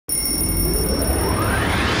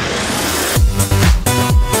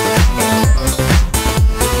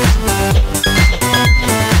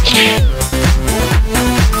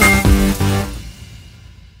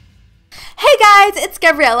guys, it's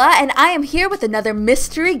Gabriella, and I am here with another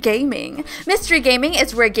Mystery Gaming. Mystery Gaming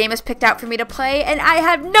is where a game is picked out for me to play, and I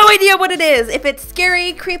have no idea what it is. If it's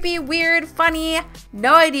scary, creepy, weird, funny,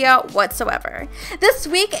 no idea whatsoever. This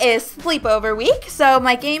week is Sleepover week, so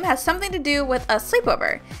my game has something to do with a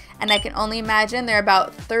sleepover. And I can only imagine there are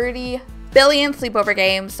about 30 billion sleepover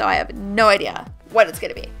games, so I have no idea what it's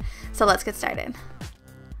going to be. So let's get started.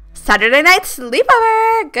 Saturday night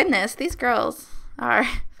sleepover! Goodness, these girls are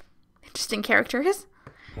interesting characters.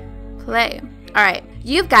 Play. Alright,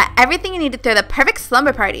 you've got everything you need to throw the perfect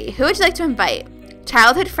slumber party. Who would you like to invite?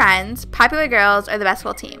 Childhood friends, popular girls, or the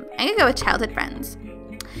basketball team? I'm gonna go with childhood friends.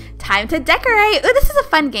 Time to decorate. Ooh, this is a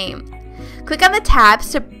fun game. Click on the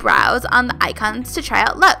tabs to browse on the icons to try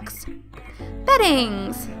out looks.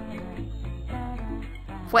 Beddings.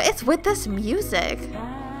 What is with this music?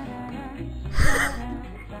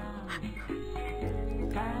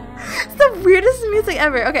 It's the weirdest music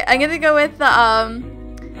ever. Okay, I'm gonna go with the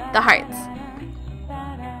hearts.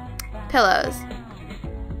 Pillows.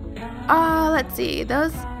 Oh, let's see.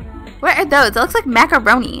 Those. What are those? It looks like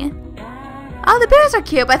macaroni. Oh, the bears are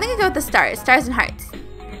cute, but I think I go with the stars. Stars and hearts.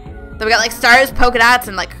 Then we got like stars, polka dots,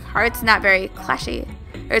 and like hearts. Not very clashy.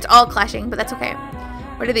 Or it's all clashing, but that's okay.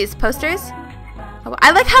 What are these? Posters? Oh,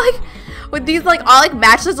 I like how like with these like all like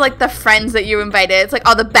matches like the friends that you invited. It's like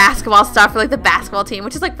all the basketball stuff for like the basketball team,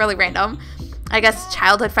 which is like really random. I guess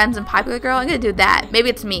childhood friends and popular girl. I'm gonna do that. Maybe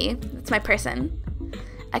it's me. It's my person.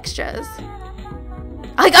 Extras.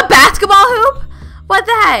 Like a basketball hoop? What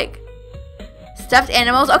the heck? Stuffed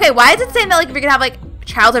animals. Okay, why is it saying that like if you're gonna have like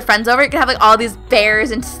childhood friends over, you can have like all these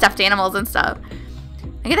bears and stuffed animals and stuff?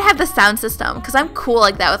 I'm gonna have the sound system because I'm cool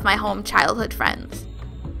like that with my home childhood friends.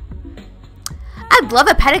 I'd love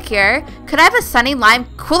a pedicure. Could I have a Sunny Lime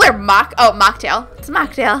Cooler mocktail? It's a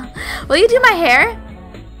mocktail. Will you do my hair?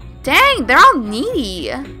 Dang, they're all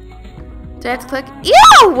needy. Do I have to click?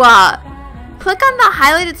 Ew! Click on the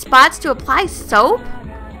highlighted spots to apply soap?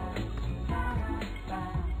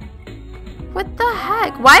 What the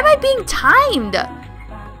heck? Why am I being timed?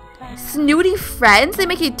 Snooty friends? They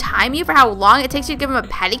make you time you for how long it takes you to give them a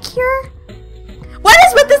pedicure? What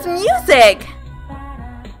is with this music?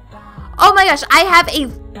 Oh my gosh, I have a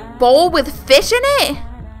bowl with fish in it?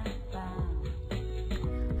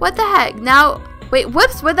 What the heck? Now, wait,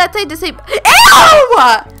 whoops, what did that say? To say, ew!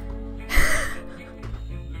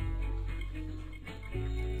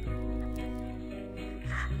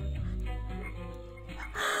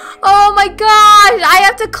 Oh my gosh, I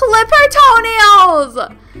have to clip her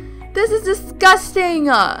toenails! This is disgusting.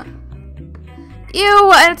 Ew,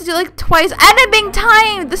 I have to do it like twice. And I'm being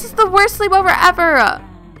timed! This is the worst sleepover ever.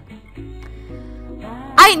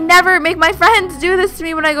 I never make my friends do this to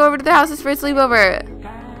me when I go over to their houses for a sleepover.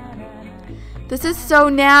 This is so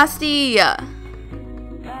nasty.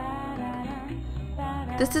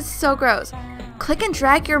 This is so gross. Click and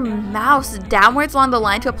drag your mouse downwards along the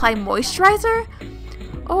line to apply moisturizer?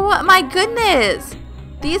 Oh my goodness.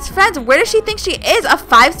 These friends, where does she think she is? A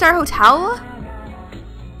 5-star hotel?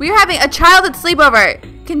 We are having a childhood sleepover.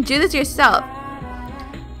 You can do this yourself.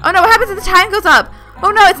 Oh no, what happens if the time goes up?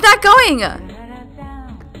 Oh no, it's not going.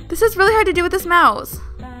 This is really hard to do with this mouse.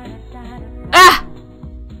 Ah!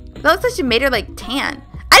 That looks like she made her like tan.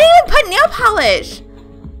 I didn't even put nail polish.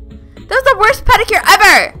 That was the worst pedicure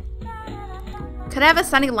ever. Could I have a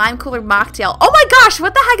Sunny Lime Cooler mocktail? Oh my gosh,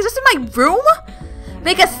 what the heck? Is this in my room?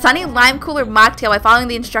 Make a Sunny Lime Cooler mocktail by following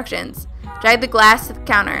the instructions. Drag the glass to the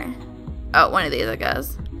counter. Oh, one of these, I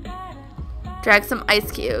guess. Drag some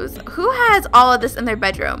ice cubes. Who has all of this in their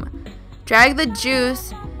bedroom? Drag the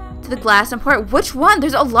juice to the glass and pour it. Which one?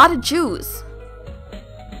 There's a lot of juice.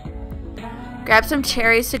 Grab some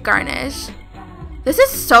cherries to garnish. This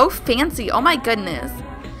is so fancy. Oh my goodness.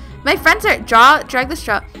 My friends are drag the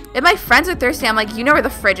straw. If my friends are thirsty, I'm like, you know where the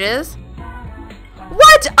fridge is?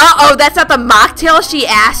 What? Uh-oh, that's not the mocktail she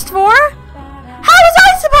asked for? How was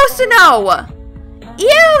I supposed to know?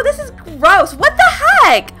 Ew, this is gross. What the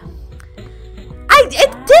heck?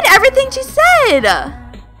 It did everything she said.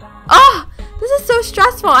 Oh, this is so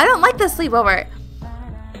stressful. I don't like this sleepover.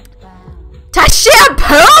 To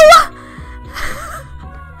shampoo?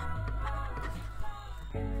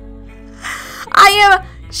 I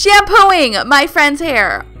am shampooing my friend's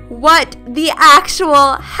hair. What the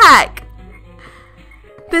actual heck?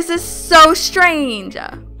 This is so strange.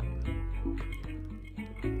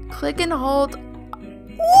 Click and hold.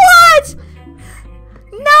 What?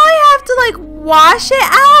 Now I have to like wash it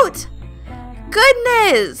out.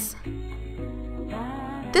 Goodness.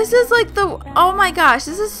 This is like the, oh my gosh,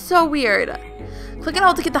 this is so weird. Click and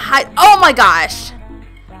hold to get the high, oh my gosh.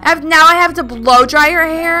 Now I have to blow dry her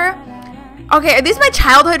hair. Okay, are these my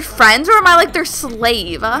childhood friends or am I like their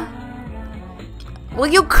slave? Will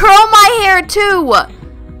you curl my hair too?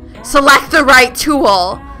 Select the right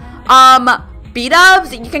tool.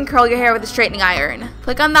 B-dubs, you can curl your hair with a straightening iron.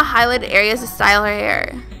 Click on the highlighted areas to style her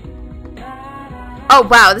hair. Oh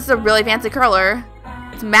wow, this is a really fancy curler.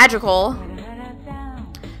 It's magical.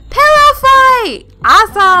 Pillow fight!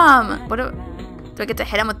 Awesome! Do I get to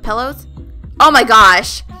hit him with pillows? Oh my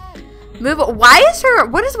gosh.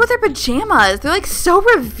 What is with her pajamas? They're like so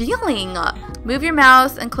revealing. Move your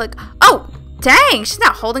mouse and click. Oh, dang, she's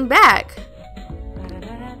not holding back.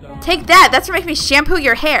 Take that. That's for making me shampoo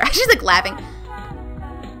your hair. She's like laughing.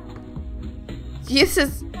 This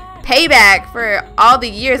is payback for all the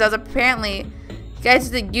years I was apparently, you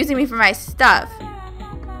guys are using me for my stuff.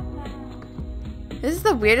 This is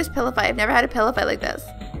the weirdest pillow fight. I've never had a pillow fight like this.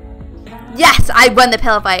 Yes, I won the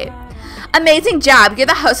pillow fight. Amazing job. You're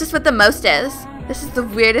the hostess with the mostest. This is the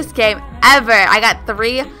weirdest game ever. I got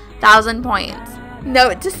 3,000 points.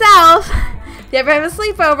 Note to self. If you ever have a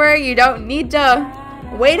sleepover, you don't need to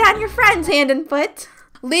wait on your friends hand and foot.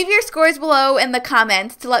 Leave your scores below in the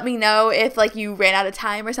comments to let me know if like you ran out of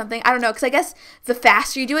time or something. I don't know, because I guess the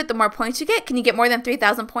faster you do it, the more points you get. Can you get more than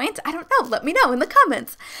 3,000 points? I don't know. Let me know in the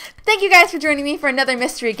comments. Thank you guys for joining me for another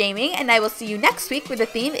Mystery Gaming, and I will see you next week where the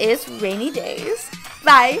theme is rainy days.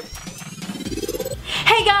 Bye.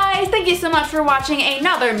 Hey guys, thank you so much for watching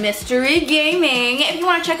another Mystery Gaming. If you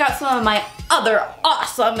want to check out some of my other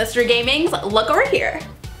awesome Mystery Gamings, look over here.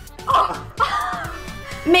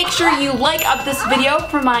 Make sure you like up this video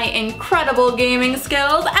for my incredible gaming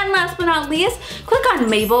skills. And last but not least, click on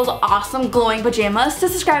Mabel's awesome glowing pajamas to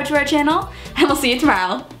subscribe to our channel. And we'll see you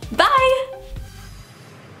tomorrow. Bye!